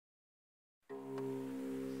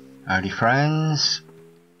Howdy friends,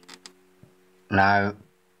 now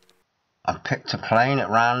I picked a plane at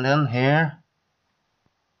random here.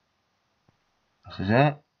 This is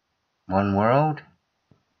it, One World.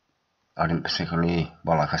 I didn't particularly,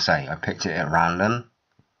 well, like I say, I picked it at random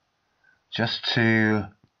just to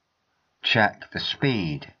check the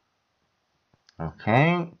speed.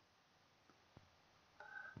 Okay,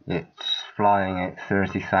 it's flying at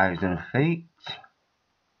 30,000 feet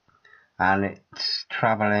and it's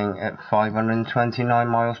travelling at 529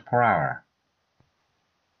 miles per hour,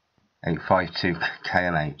 852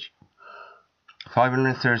 kmh,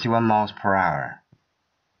 531 miles per hour.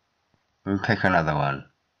 Let me pick another one.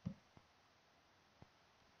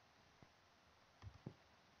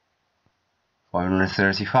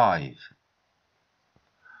 $535.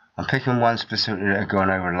 I'm picking one specifically that are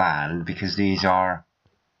going over land because these are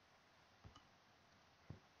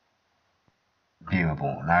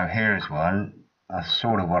viewable. Now here's one, that's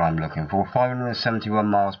sort of what I'm looking for, 571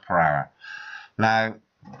 miles per hour. Now,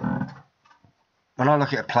 when I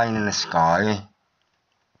look at a plane in the sky,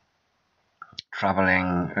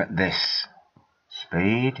 travelling at this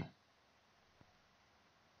speed,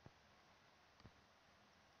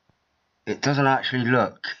 it doesn't actually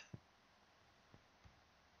look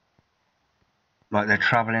like they're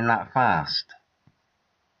travelling that fast.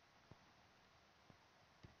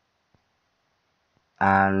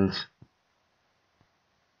 And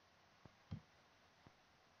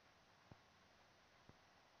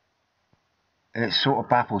it sort of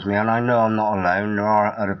baffles me, and I know I'm not alone. There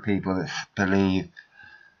are other people that believe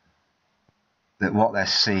that what they're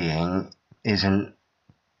seeing isn't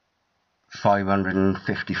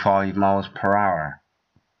 555 miles per hour.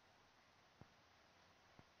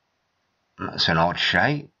 That's an odd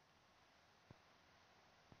shape.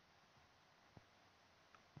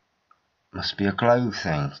 Must be a globe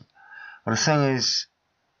thing. Well, the thing is,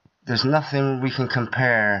 there's nothing we can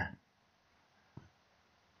compare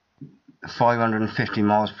 550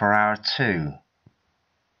 miles per hour to.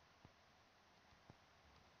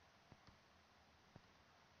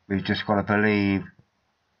 We've just got to believe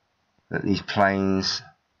that these planes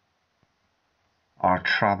are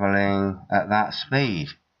travelling at that speed.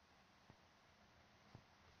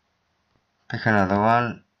 Pick another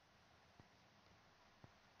one.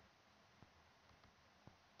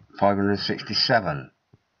 567.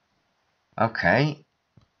 Okay.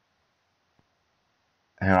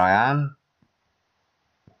 Here I am.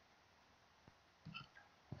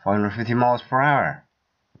 550 miles per hour.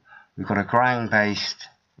 We've got a ground-based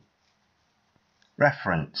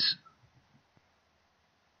reference.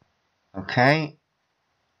 Okay.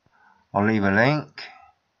 I'll leave a link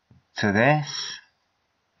to this.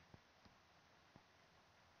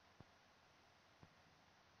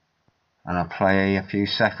 And I'll play a few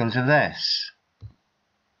seconds of this.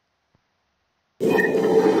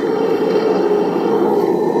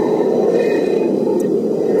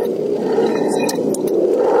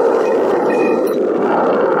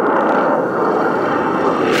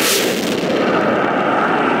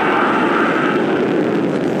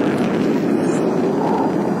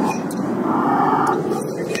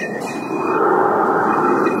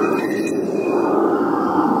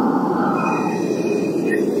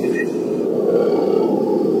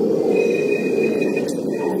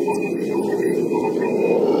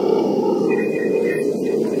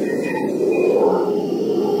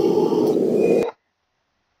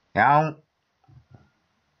 Now,